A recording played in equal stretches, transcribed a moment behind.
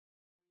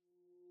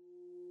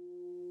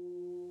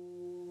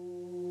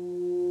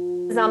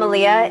This is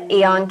Amalia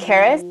Eon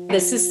Karis.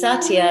 This is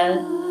Satya,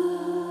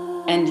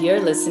 and you're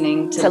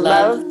listening to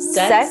Love,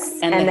 Sex,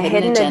 and the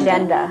Hidden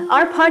Agenda.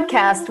 Our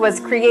podcast was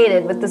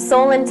created with the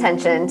sole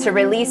intention to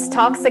release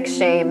toxic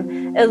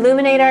shame,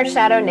 illuminate our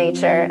shadow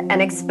nature,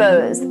 and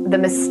expose the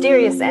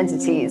mysterious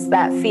entities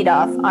that feed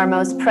off our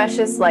most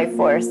precious life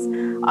force,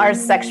 our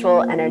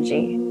sexual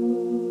energy.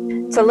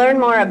 To learn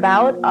more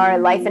about our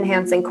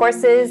life-enhancing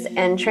courses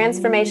and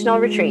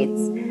transformational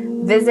retreats,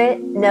 visit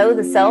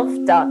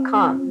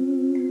knowtheself.com.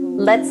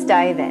 Let's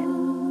dive in.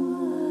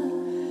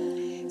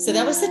 So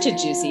that was such a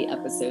juicy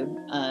episode,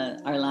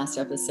 our last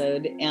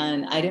episode,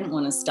 and I didn't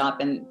want to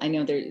stop. And I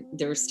know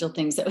there were still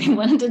things that we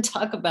wanted to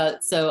talk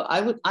about. So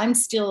I'm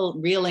still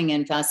reeling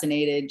and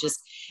fascinated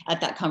just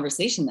at that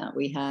conversation that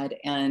we had,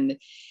 and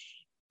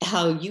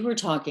how you were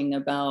talking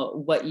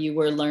about what you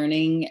were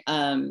learning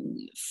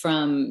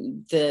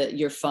from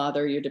your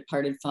father, your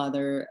departed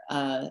father,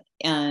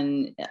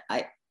 and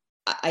I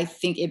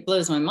think it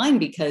blows my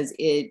mind because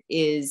it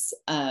is.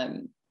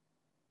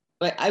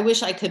 But I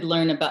wish I could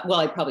learn about,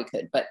 well, I probably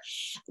could, but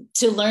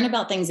to learn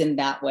about things in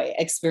that way,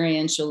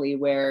 experientially,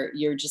 where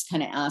you're just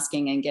kind of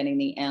asking and getting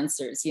the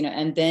answers,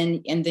 and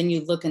then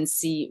you look and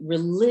see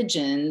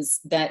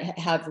religions that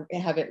have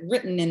it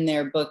written in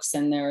their books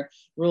and their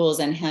rules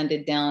and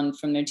handed down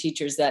from their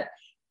teachers that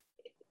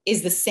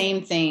is the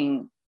same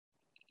thing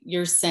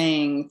you're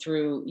saying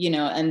through,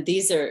 and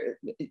these are,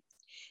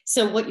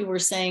 so what you were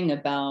saying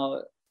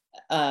about,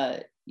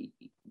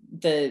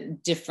 the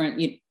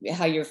different,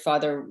 how your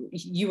father,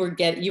 you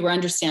were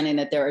understanding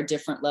that there are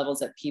different levels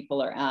that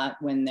people are at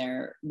when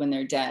they're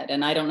dead.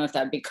 And I don't know if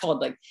that'd be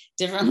called like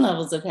different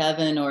levels of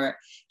heaven or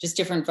just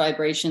different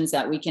vibrations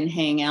that we can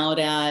hang out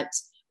at.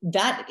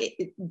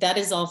 That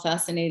is all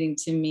fascinating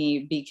to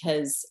me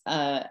because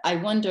I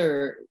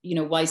wonder,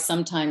 why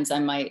sometimes I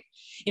might,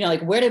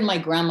 like, where did my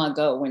grandma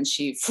go when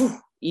she,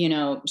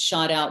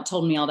 shot out,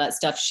 told me all that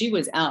stuff? She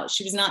was out.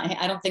 She was not,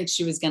 I don't think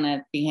she was going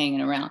to be hanging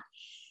around.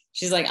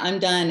 She's like, I'm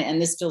done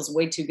and this feels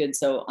way too good.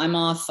 So I'm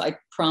off. I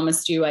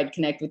promised you I'd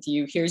connect with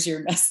you. Here's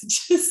your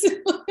messages.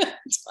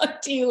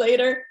 Talk to you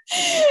later.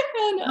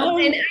 And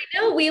I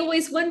know we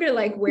always wonder,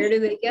 like, where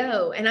do they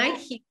go? And I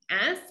keep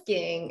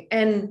asking.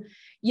 And,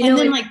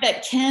 then like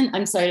that Ken,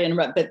 I'm sorry to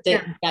interrupt, but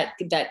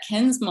that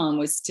Ken's mom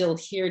was still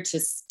here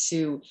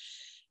to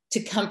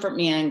comfort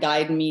me and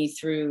guide me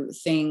through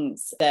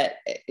things that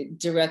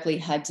directly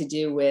had to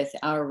do with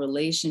our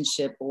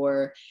relationship,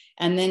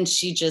 and then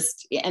she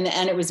just, and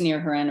it was near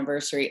her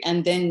anniversary.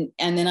 And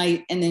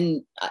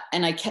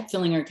I kept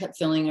feeling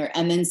her.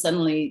 And then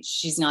suddenly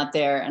she's not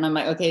there. And I'm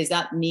like, okay, is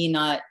that me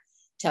not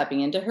tapping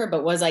into her?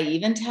 But was I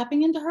even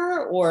tapping into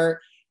her, or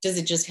does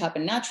it just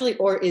happen naturally?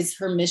 Or is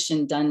her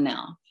mission done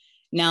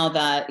now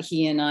that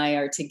he and I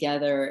are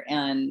together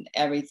and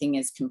everything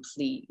is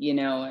complete,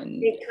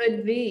 and it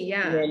could be,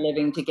 yeah. We're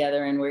living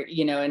together and we're,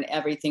 and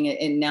everything.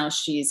 And now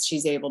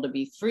she's able to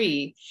be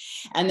free.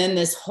 And then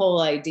this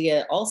whole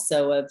idea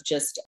also of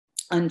just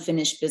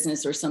unfinished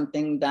business or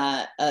something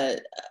that a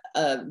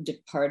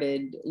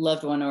departed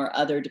loved one or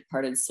other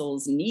departed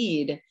souls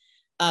need.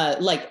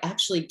 Like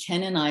actually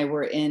Ken and I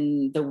were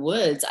in the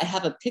woods. I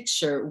have a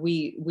picture.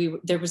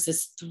 There was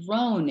this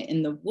throne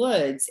in the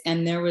woods,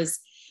 and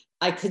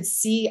I could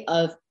see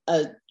a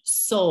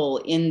soul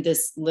in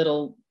this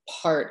little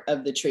part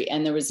of the tree,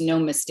 and there was no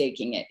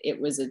mistaking it. It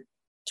was a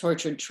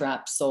tortured,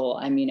 trapped soul.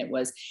 I mean, it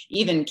was,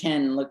 even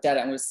Ken looked at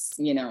it and was,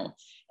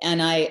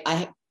 and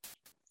I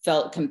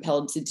felt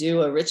compelled to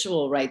do a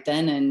ritual right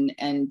then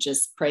and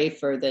just pray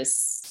for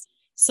this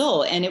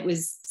soul. And it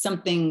was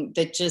something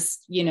that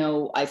just,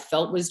 I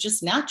felt was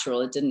just natural.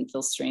 It didn't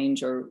feel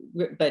strange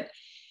but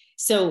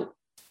so.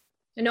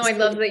 No, I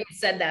love that you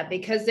said that,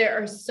 because there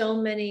are so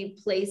many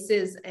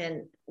places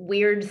and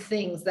weird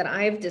things that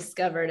I've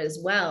discovered as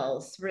well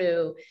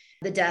through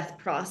the death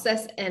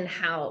process and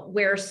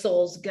where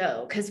souls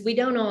go, because we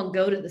don't all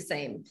go to the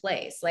same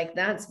place. Like,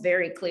 that's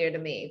very clear to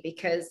me,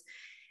 because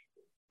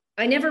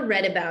I never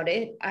read about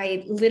it.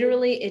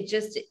 It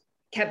just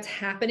kept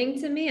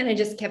happening to me, and I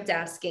just kept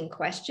asking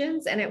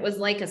questions, and it was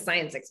like a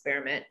science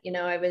experiment.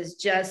 I was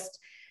just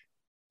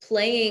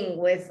playing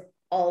with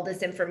all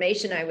this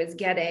information I was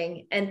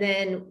getting. And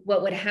then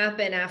what would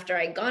happen after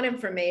I got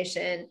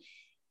information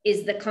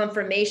is the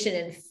confirmation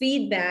and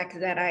feedback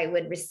that I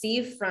would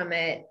receive from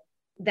it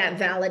that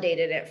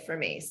validated it for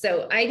me.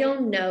 So I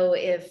don't know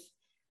if,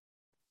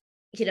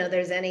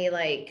 there's any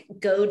like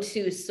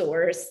go-to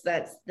source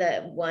that's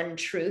the one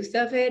truth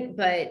of it,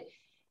 but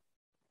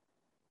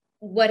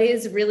what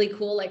is really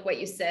cool, like what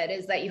you said,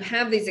 is that you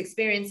have these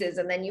experiences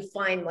and then you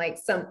find like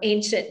some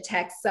ancient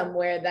text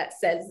somewhere that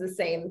says the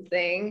same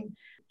thing.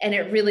 And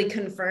it really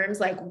confirms,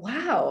 like,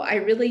 wow, I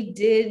really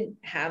did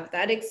have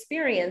that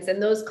experience.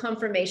 And those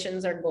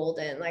confirmations are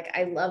golden. Like,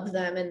 I love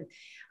them. And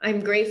I'm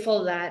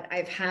grateful that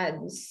I've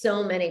had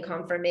so many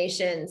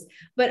confirmations.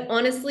 But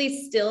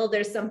honestly, still,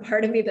 there's some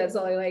part of me that's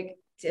all like,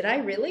 did I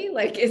really?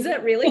 Like, is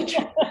that really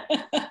true?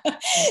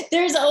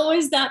 There's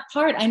always that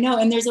part. I know.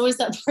 And there's always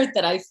that part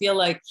that I feel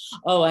like,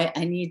 oh,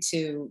 I need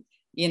to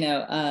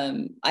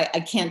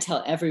I can't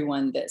tell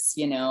everyone this,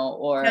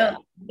 or no,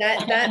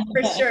 that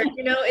for sure.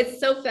 It's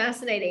so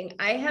fascinating.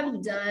 I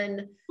have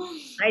done,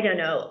 I don't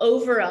know,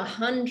 over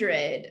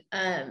 100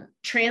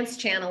 trance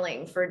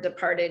channeling for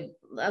departed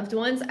loved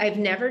ones. I've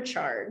never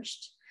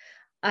charged.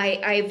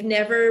 I've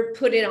never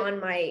put it on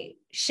my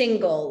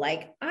shingle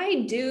like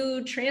I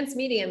do trance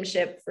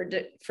mediumship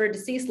for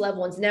deceased loved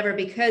ones. Never,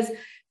 because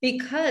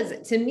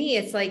to me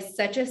it's like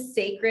such a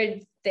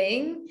sacred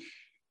thing,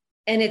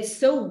 and it's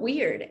so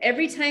weird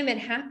every time it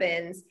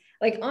happens.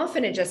 Like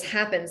often it just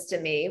happens to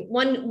me.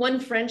 One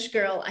French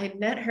girl, I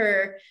met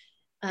her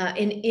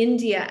in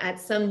India at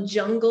some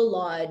jungle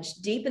lodge,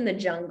 deep in the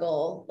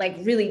jungle, like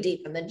really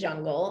deep in the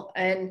jungle,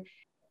 and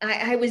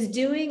I was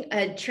doing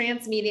a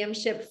trance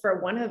mediumship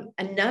for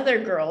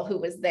another girl who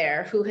was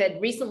there, who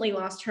had recently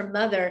lost her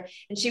mother.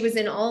 And she was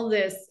in all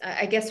this,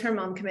 I guess her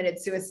mom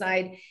committed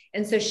suicide.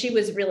 And so she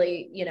was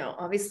really,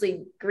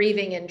 obviously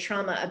grieving and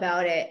trauma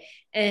about it.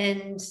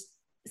 And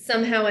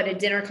somehow at a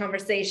dinner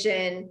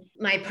conversation,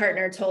 my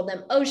partner told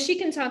them, oh, she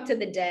can talk to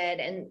the dead.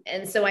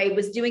 And so I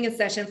was doing a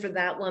session for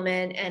that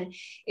woman, and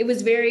it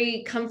was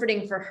very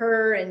comforting for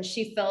her. And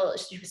she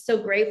was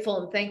so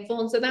grateful and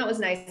thankful. And so that was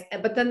nice.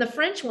 But then the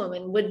French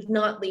woman would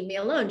not leave me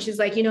alone. She's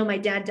like, my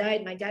dad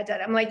died.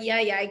 I'm like, yeah,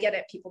 I get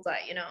it. People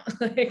die,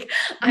 like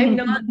I'm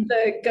not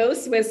the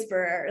ghost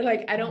whisperer.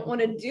 Like, I don't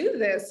want to do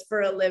this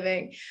for a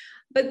living.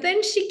 But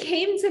then she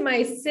came to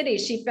my city.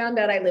 She found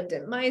out I lived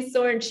in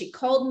Mysore, and she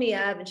called me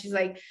up and she's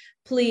like,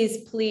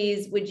 please,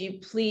 would you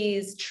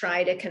please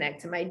try to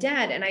connect to my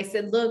dad? And I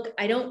said, look,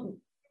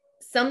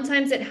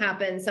 sometimes it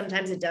happens,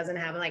 sometimes it doesn't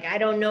happen. Like, I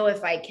don't know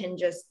if I can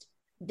just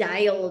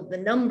dial the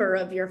number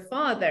of your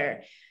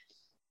father.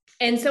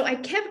 And so I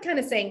kept kind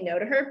of saying no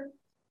to her.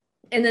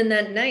 And then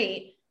that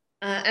night,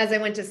 as I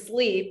went to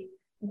sleep,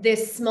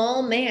 this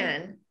small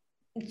man,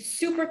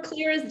 super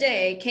clear as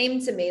day,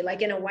 came to me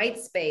like in a white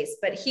space,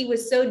 but he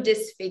was so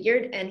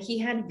disfigured and he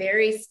had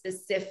very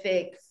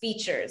specific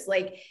features.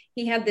 Like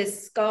he had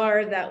this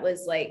scar that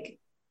was like,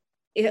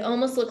 it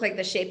almost looked like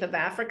the shape of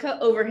Africa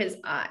over his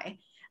eye.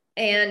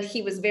 And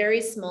he was very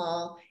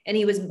small and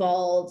he was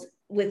bald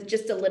with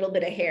just a little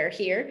bit of hair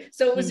here.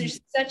 So it was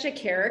just such a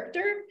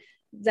character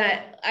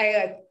that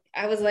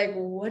I was like,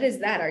 what is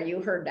that? Are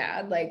you her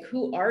dad? Like,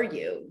 who are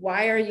you?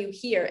 Why are you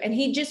here? And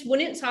he just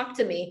wouldn't talk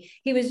to me.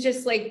 He was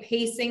just like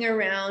pacing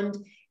around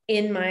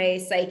in my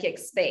psychic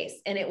space,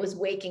 and it was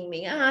waking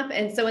me up.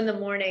 And so in the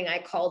morning I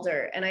called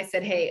her and I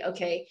said, hey,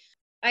 okay,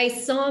 I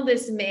saw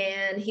this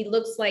man. He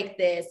looks like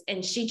this.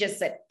 And she just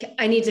said,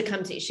 I need to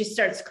come to you. She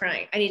starts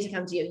crying. I need to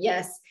come to you.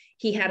 Yes.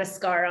 He had a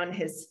scar on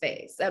his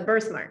face, a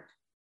birthmark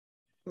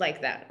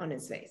like that on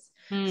his face.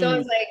 So I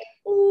was like,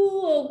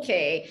 oh,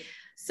 okay.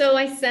 So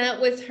I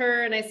sat with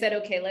her and I said,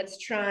 okay, let's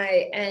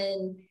try.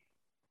 And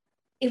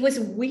it was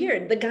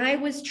weird. The guy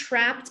was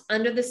trapped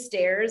under the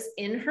stairs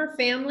in her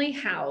family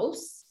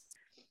house.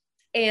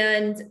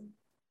 And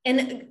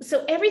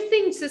so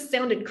everything just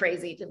sounded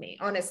crazy to me,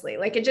 honestly.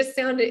 Like it just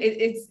sounded,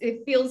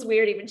 it feels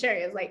weird even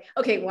sharing. It's like,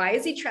 okay, why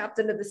is he trapped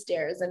under the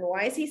stairs? And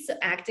why is he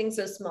acting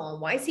so small?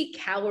 And why is he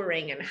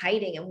cowering and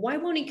hiding? And why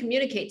won't he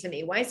communicate to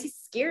me? Why is he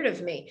scared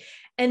of me?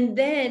 And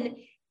then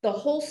the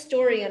whole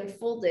story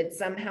unfolded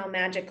somehow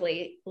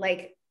magically,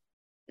 like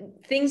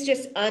things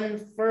just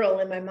unfurl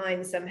in my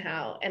mind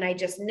somehow. And I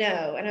just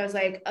know. And I was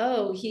like,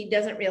 oh, he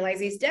doesn't realize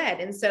he's dead.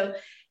 And so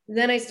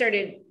then I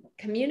started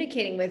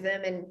communicating with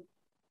him, and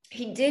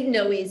he did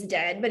know he's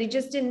dead, but he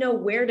just didn't know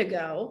where to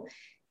go.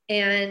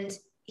 And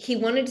he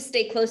wanted to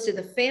stay close to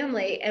the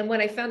family. And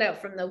what I found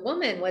out from the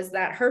woman was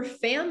that her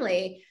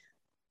family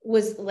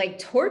was like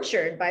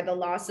tortured by the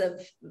loss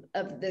of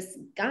this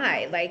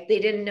guy. Like they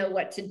didn't know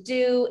what to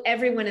do.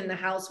 Everyone in the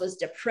house was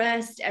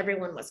depressed.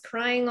 Everyone was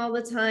crying all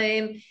the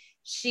time.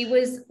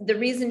 The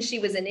reason she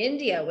was in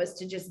India was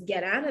to just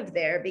get out of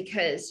there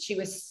because she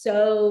was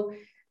so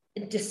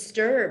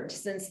disturbed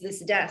since this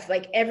death.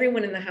 Like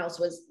everyone in the house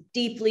was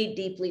deeply,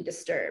 deeply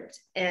disturbed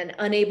and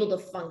unable to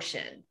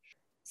function.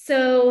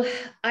 So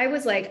I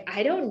was like,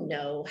 I don't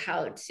know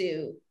how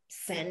to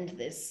send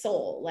this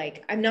soul.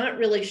 Like, I'm not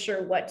really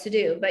sure what to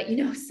do. But,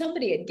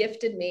 somebody had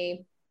gifted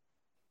me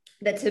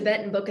the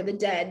Tibetan Book of the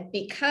Dead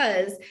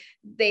because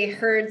they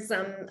heard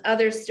some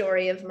other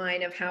story of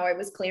mine of how I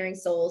was clearing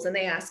souls. And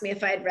they asked me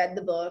if I had read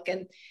the book,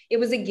 and it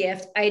was a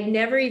gift. I had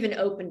never even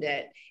opened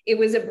it. It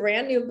was a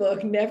brand new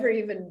book, never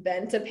even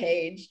bent a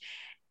page.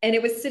 And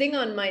it was sitting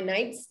on my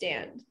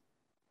nightstand.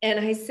 And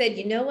I said,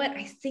 you know what?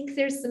 I think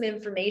there's some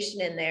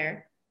information in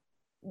there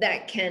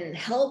that can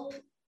help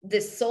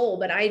this soul,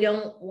 but I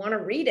don't want to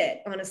read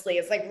it. Honestly,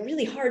 it's like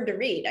really hard to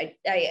read.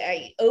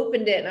 I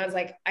opened it and I was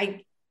like,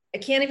 I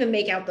can't even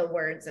make out the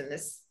words in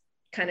this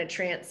kind of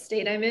trance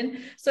state I'm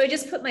in. So I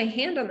just put my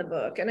hand on the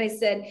book and I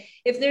said,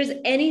 if there's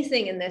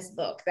anything in this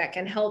book that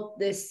can help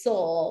this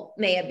soul,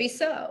 may it be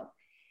so.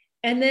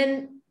 And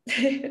then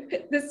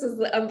this is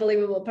the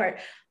unbelievable part.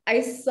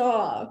 I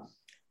saw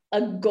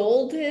a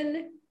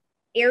golden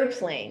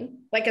airplane,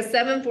 like a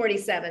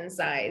 747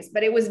 size,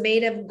 but it was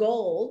made of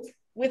gold.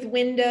 with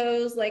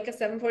windows, like a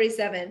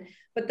 747,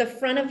 but the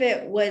front of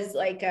it was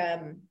like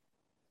an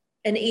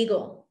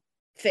eagle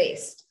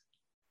faced.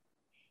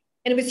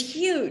 And it was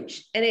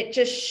huge, and it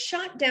just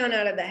shot down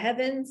out of the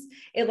heavens.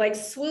 It like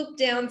swooped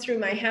down through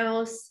my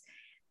house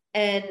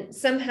and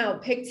somehow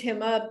picked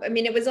him up. I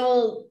mean, it was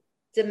all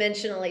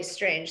dimensionally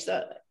strange.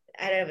 So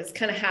I don't know, it was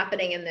kind of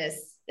happening in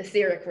this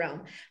etheric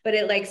realm, but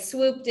it like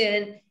swooped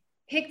in,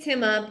 picked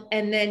him up,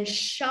 and then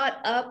shot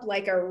up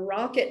like a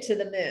rocket to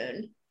the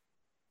moon.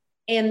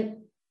 And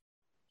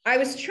I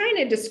was trying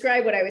to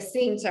describe what I was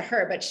seeing to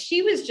her, but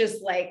she was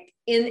just like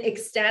in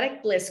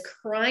ecstatic bliss,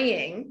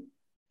 crying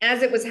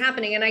as it was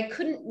happening. And I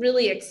couldn't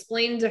really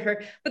explain to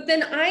her, but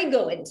then I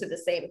go into the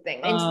same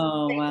thing. And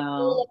Oh, wow.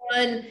 Full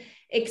on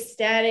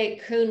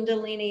ecstatic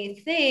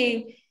Kundalini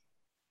thing.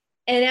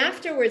 And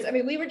afterwards, I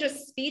mean, we were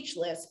just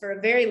speechless for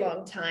a very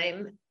long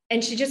time.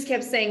 And she just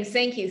kept saying,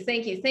 thank you,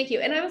 thank you, thank you.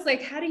 And I was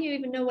like, how do you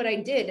even know what I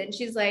did? And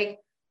she's like,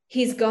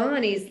 he's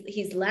gone,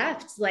 he's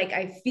left. Like,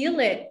 I feel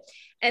it.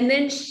 And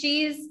then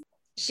she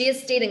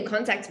has stayed in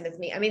contact with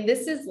me. I mean,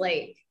 this is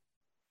like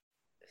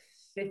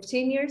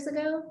 15 years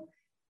ago.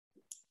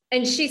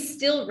 And she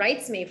still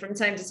writes me from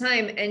time to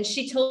time. And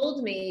she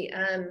told me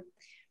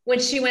when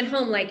she went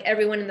home, like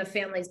everyone in the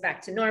family's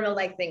back to normal,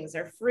 like things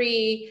are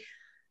free.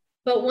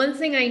 But one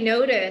thing I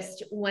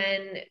noticed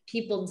when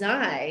people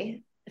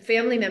die,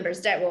 family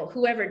members die, well,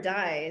 whoever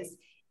dies,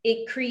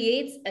 it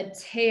creates a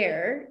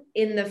tear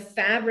in the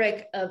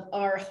fabric of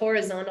our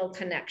horizontal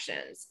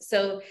connections.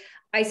 So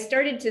I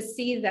started to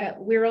see that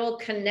we're all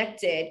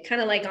connected,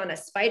 kind of like on a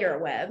spider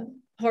web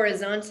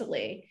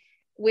horizontally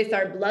with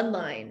our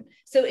bloodline.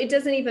 So it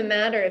doesn't even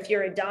matter if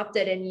you're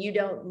adopted and you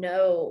don't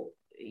know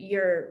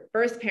your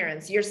birth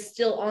parents, you're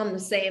still on the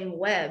same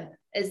web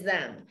as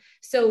them.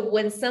 So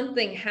when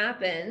something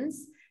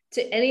happens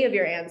to any of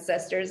your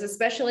ancestors,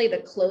 especially the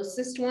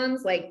closest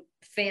ones, like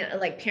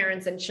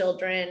parents and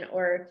children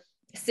or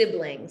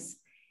siblings,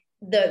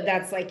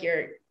 that's like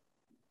you're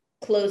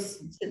close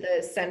to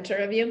the center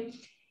of you,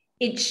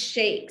 it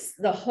shakes,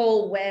 the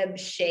whole web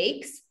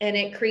shakes, and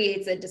it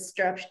creates a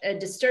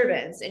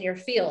disturbance in your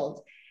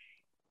field.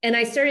 And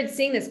I started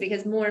seeing this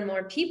because more and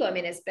more people, I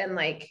mean, it's been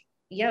like,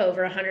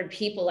 over 100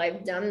 people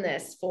I've done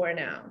this for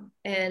now.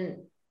 And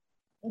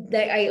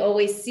I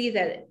always see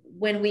that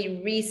when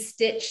we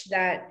restitch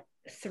that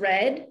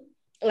thread,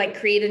 like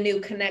create a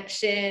new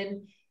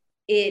connection,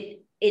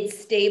 it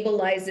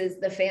stabilizes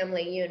the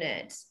family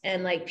unit,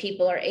 and like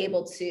people are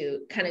able to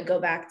kind of go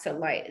back to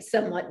life,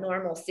 somewhat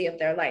normalcy of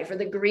their life, or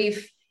the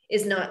grief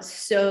is not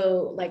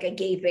so like a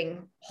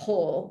gaping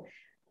hole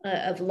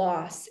of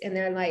loss in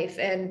their life.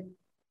 And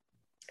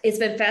it's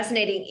been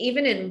fascinating.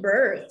 Even in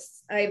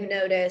births, I've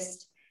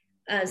noticed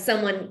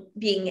someone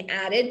being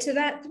added to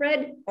that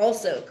thread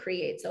also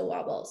creates a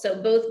wobble.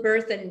 So both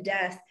birth and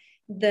death,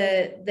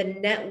 the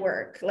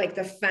network, like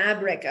the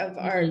fabric of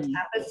our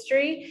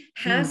tapestry,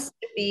 has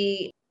to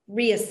be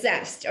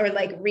reassessed or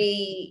like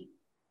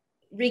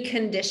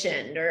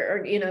reconditioned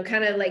or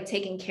kind of like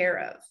taken care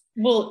of.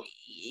 Well,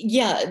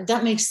 yeah,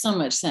 that makes so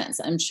much sense.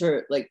 I'm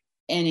sure like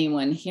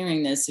anyone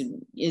hearing this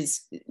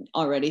is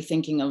already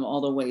thinking of all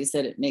the ways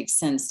that it makes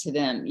sense to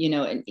them,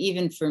 and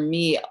even for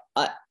me,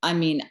 I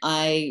mean,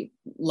 I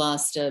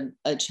lost a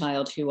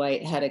child who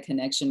I had a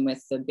connection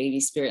with, the baby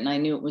spirit, and I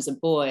knew it was a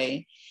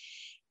boy.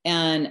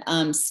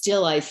 And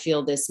still I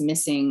feel this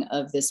missing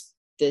of this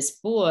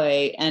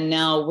boy. And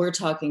now we're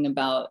talking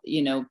about,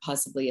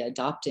 possibly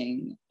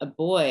adopting a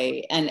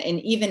boy. And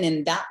even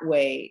in that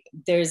way,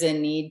 there's a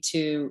need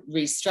to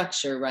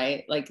restructure,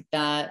 right? Like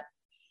that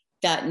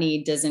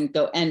need doesn't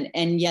go.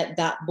 And yet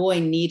that boy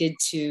needed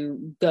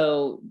to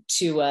go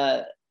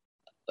to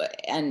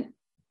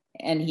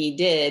and he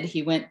did.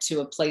 He went to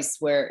a place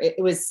where it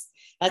was,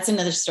 that's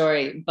another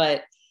story,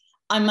 but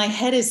my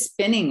head is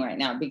spinning right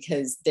now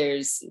because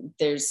there's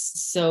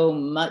so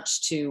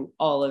much to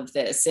all of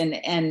this, and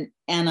and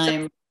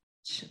I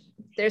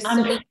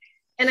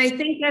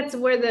think that's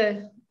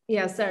where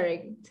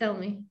sorry, tell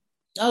me.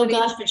 Oh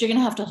gosh, but you're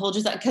gonna have to hold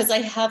your thought, because I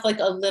have like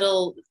a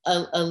little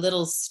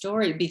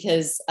story,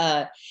 because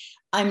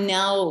I'm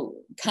now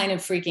kind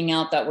of freaking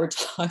out that we're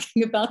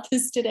talking about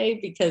this today,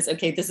 because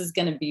okay, this is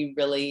gonna be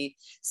really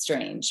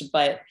strange.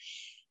 But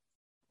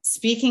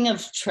speaking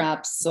of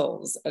trapped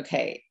souls,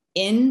 okay.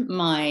 In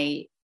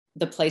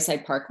the place I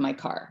park my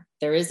car,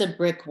 there is a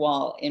brick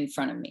wall in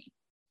front of me.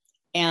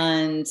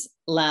 And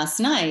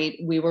last night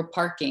we were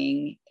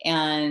parking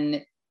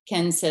and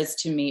Ken says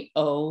to me,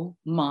 "Oh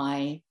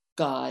my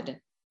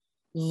God,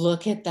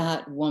 look at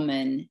that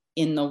woman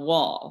in the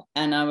wall."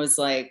 And I was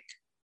like,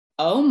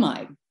 oh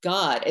my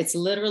God, it's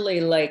literally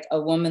like a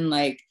woman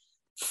like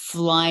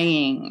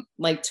flying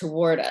like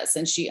toward us.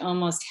 And she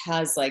almost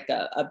has like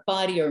a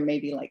body or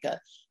maybe like a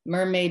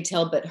mermaid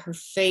tail, but her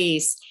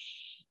face.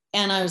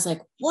 And I was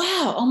like,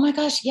 wow, oh my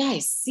gosh, yeah, I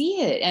see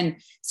it. And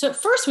so at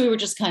first we were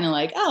just kind of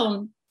like,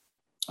 oh,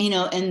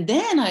 and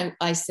then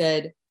I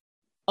said,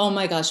 oh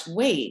my gosh,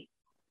 wait,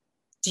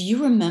 do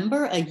you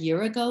remember a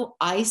year ago,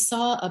 I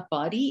saw a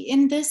body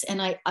in this,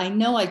 and I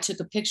know I took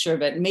a picture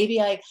of it. Maybe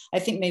I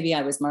think maybe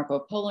I was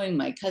Marco Poloing,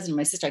 my cousin,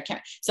 my sister, I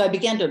can't. So I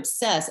began to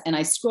obsess, and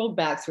I scrolled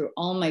back through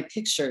all my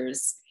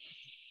pictures,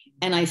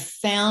 and I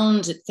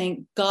found,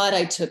 thank God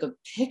I took a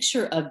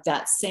picture of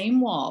that same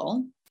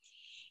wall,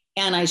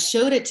 and I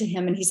showed it to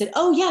him, and he said,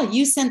 oh yeah,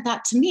 you sent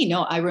that to me.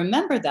 No, I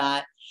remember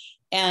that.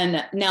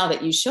 And now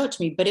that you show it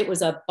to me, but it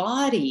was a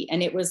body,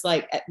 and it was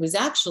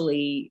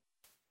actually,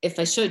 if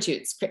I showed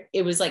you,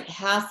 it was like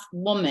half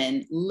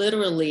woman,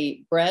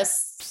 literally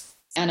breasts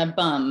and a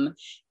bum,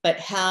 but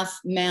half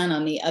man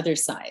on the other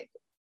side.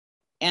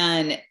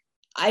 And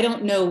I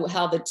don't know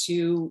how the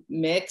two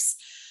mix,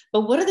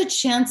 but what are the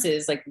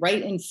chances, like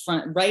right in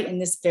front, right in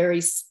this very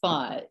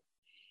spot?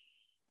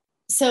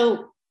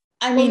 So,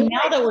 I mean,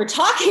 now that we're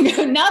talking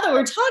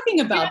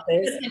about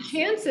this, the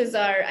chances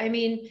are, I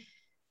mean,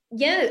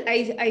 yeah,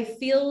 I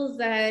feel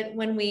that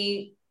when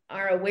we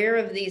are aware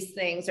of these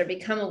things or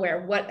become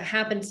aware, what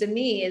happened to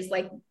me is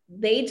like,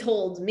 they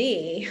told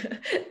me,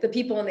 the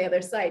people on the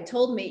other side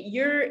told me,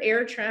 you're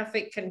air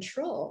traffic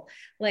control.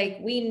 Like,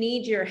 we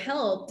need your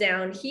help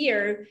down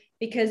here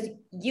because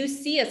you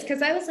see us.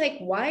 Cause I was like,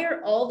 why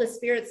are all the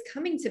spirits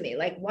coming to me?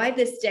 Like, why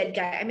this dead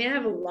guy? I mean, I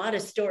have a lot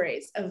of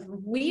stories of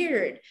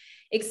weird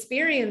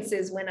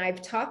experiences when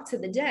I've talked to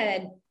the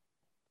dead,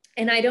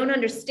 and I don't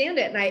understand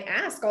it. And I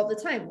ask all the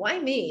time, why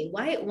me?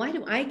 Why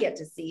do I get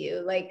to see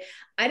you? Like,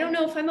 I don't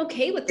know if I'm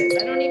okay with this.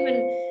 I don't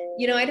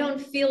even, I don't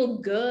feel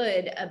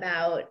good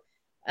about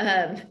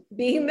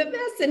being the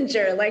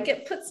messenger. Like,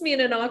 it puts me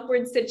in an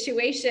awkward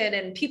situation,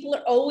 and people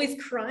are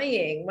always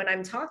crying when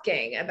I'm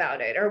talking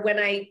about it, or when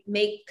I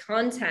make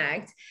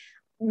contact.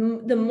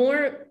 The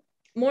more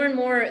and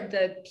more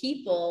the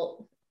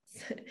people,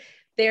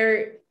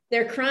 they're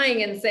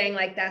crying and saying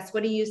like, that's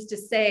what he used to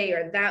say,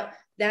 or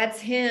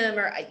that's him,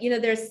 or,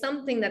 there's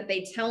something that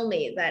they tell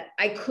me that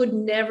I could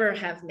never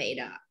have made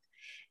up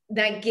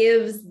that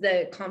gives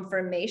the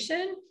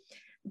confirmation.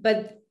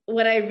 But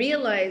what I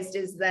realized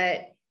is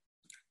that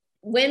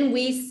when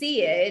we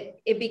see it,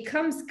 it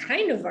becomes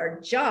kind of our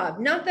job.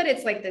 Not that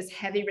it's like this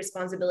heavy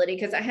responsibility,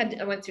 because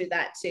I went through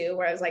that too,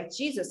 where I was like,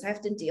 Jesus, I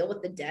have to deal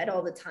with the dead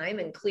all the time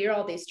and clear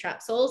all these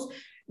trap souls.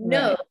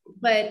 No,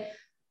 right.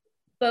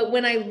 But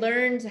when I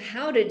learned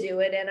how to do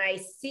it and I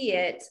see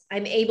it,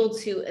 I'm able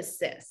to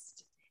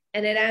assist.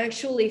 And it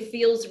actually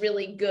feels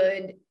really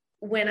good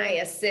when I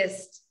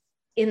assist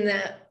in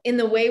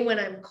the way when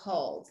I'm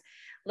called.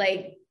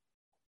 Like,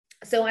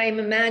 so I'm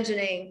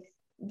imagining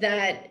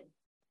that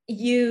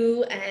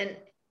you and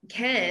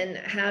Ken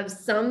have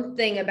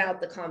something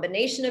about the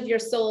combination of your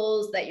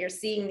souls, that you're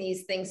seeing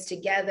these things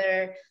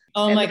together.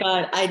 Oh my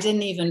God, I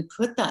didn't even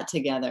put that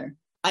together.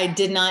 I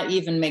did not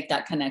even make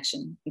that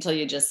connection until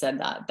you just said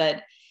that.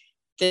 But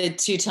the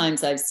 2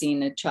 times I've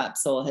seen a trapped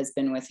soul has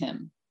been with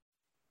him,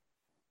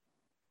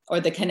 or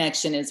the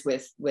connection is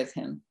with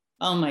him.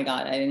 Oh my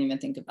God, I didn't even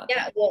think about that.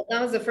 Yeah, well,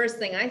 that was the first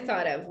thing I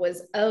thought of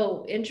was,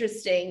 oh,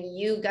 interesting.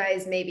 You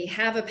guys maybe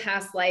have a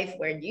past life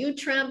where you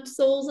trapped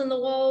souls in the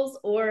walls,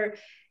 or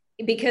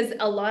because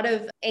a lot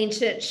of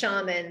ancient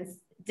shamans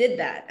did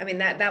that. I mean,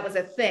 that was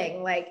a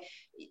thing. Like,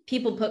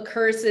 people put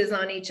curses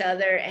on each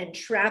other and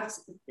trapped,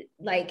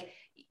 like,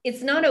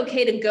 it's not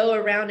okay to go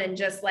around and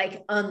just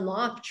like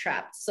unlock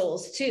trapped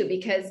souls too,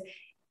 because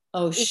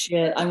oh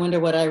shit, I wonder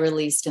what I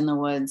released in the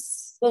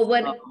woods. Well,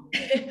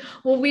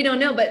 well, we don't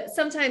know, but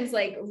sometimes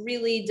like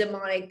really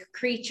demonic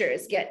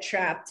creatures get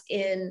trapped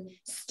in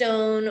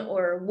stone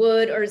or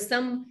wood, or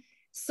some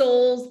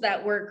souls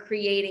that were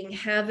creating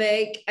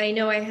havoc. I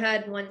know I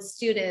had one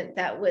student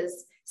that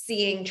was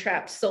seeing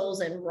trapped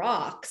souls in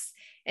rocks,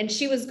 and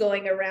she was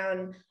going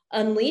around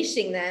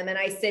unleashing them. And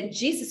I said,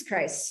 Jesus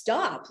Christ,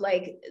 stop.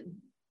 Like,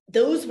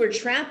 those were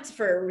trapped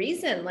for a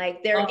reason.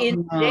 Like, they're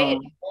in jail.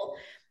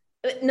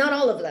 Not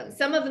all of them.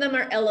 Some of them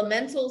are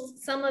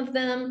elementals. Some of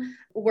them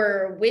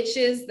were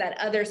witches that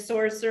other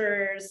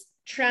sorcerers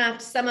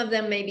trapped. Some of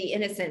them may be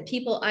innocent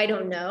people. I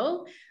don't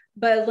know.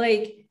 But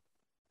like,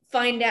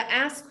 find out,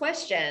 ask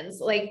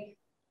questions. Like,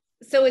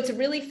 so it's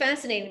really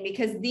fascinating,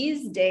 because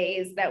these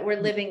days that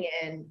we're living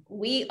in,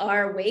 we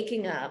are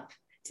waking up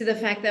to the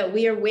fact that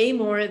we are way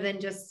more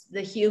than just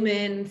the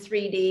human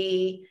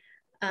 3D,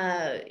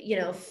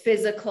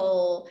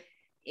 physical,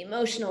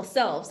 emotional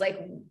selves. Like,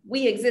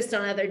 we exist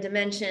on other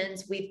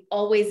dimensions. We've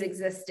always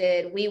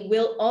existed. We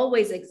will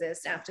always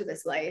exist after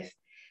this life.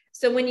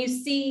 So when you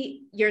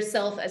see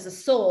yourself as a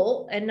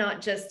soul and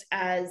not just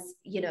as,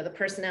 the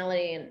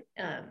personality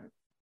and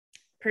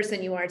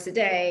person you are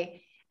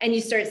today, and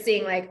you start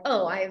seeing like,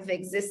 oh, I've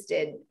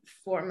existed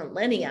for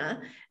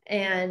millennia,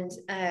 and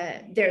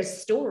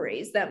there's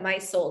stories that my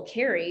soul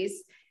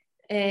carries,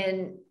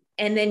 and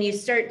then you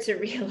start to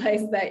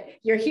realize that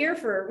you're here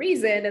for a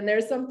reason, and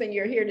there's something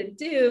you're here to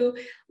do.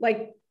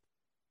 Like,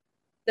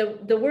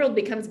 the world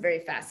becomes very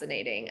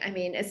fascinating. I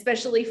mean,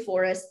 especially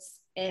forests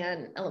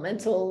and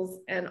elementals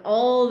and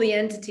all the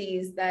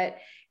entities that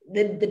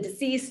the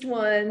deceased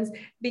ones,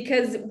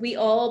 because we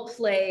all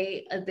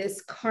play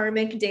this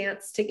karmic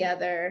dance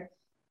together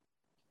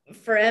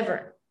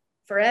forever.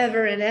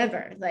 forever and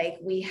ever. Like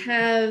we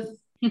have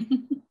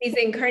these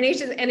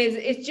incarnations, and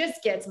it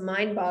just gets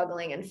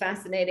mind-boggling and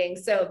fascinating.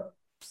 So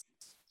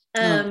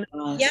yeah,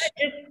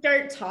 just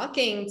start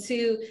talking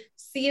to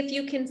see if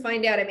you can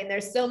find out. I mean,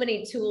 there's so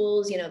many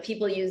tools, you know,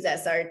 people use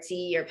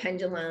SRT or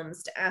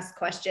pendulums to ask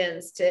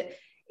questions, to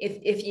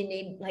if you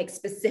need like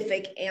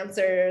specific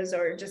answers,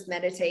 or just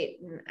meditate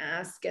and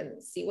ask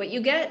and see what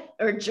you get,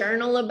 or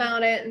journal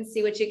about it and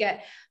see what you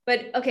get.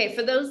 But okay,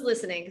 for those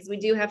listening, because we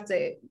do have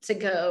to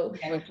go.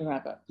 Yeah, we have to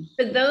wrap up.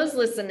 For those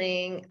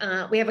listening,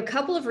 we have a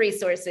couple of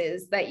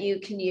resources that you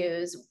can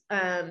use.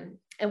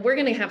 And we're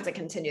going to have to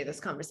continue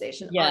this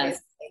conversation,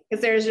 obviously, because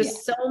there's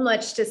just so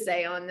much to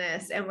say on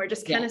this, and we're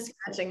just kind of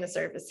scratching the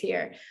surface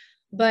here.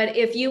 But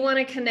if you want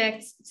to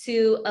connect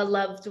to a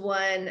loved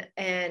one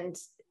and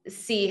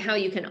see how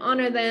you can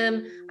honor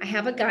them, I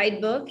have a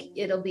guidebook.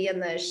 It'll be in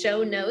the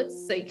show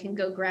notes, so you can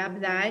go grab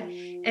that.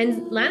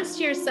 And last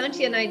year,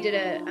 Satya and I did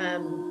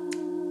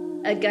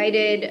a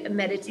guided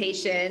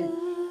meditation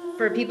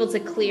for people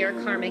to clear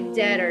karmic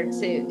debt, or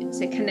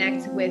to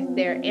connect with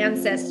their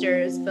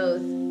ancestors,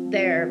 both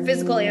their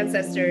physical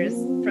ancestors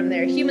from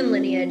their human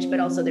lineage,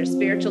 but also their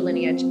spiritual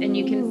lineage. And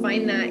you can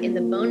find that in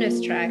the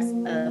bonus tracks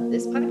of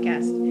this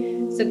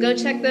podcast. So go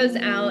check those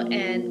out,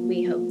 and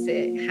we hope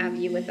to have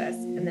you with us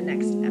in the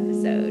next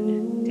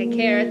episode. Take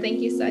care. Thank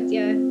you,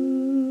 Satya.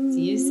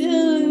 See you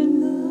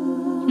soon.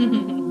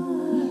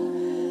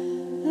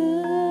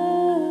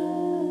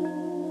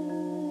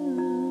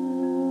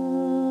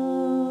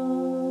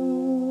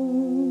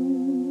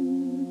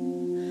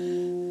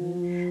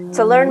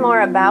 To learn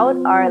more about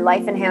our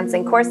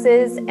life-enhancing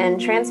courses and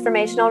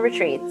transformational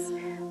retreats,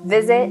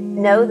 visit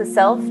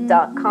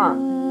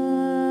knowtheself.com.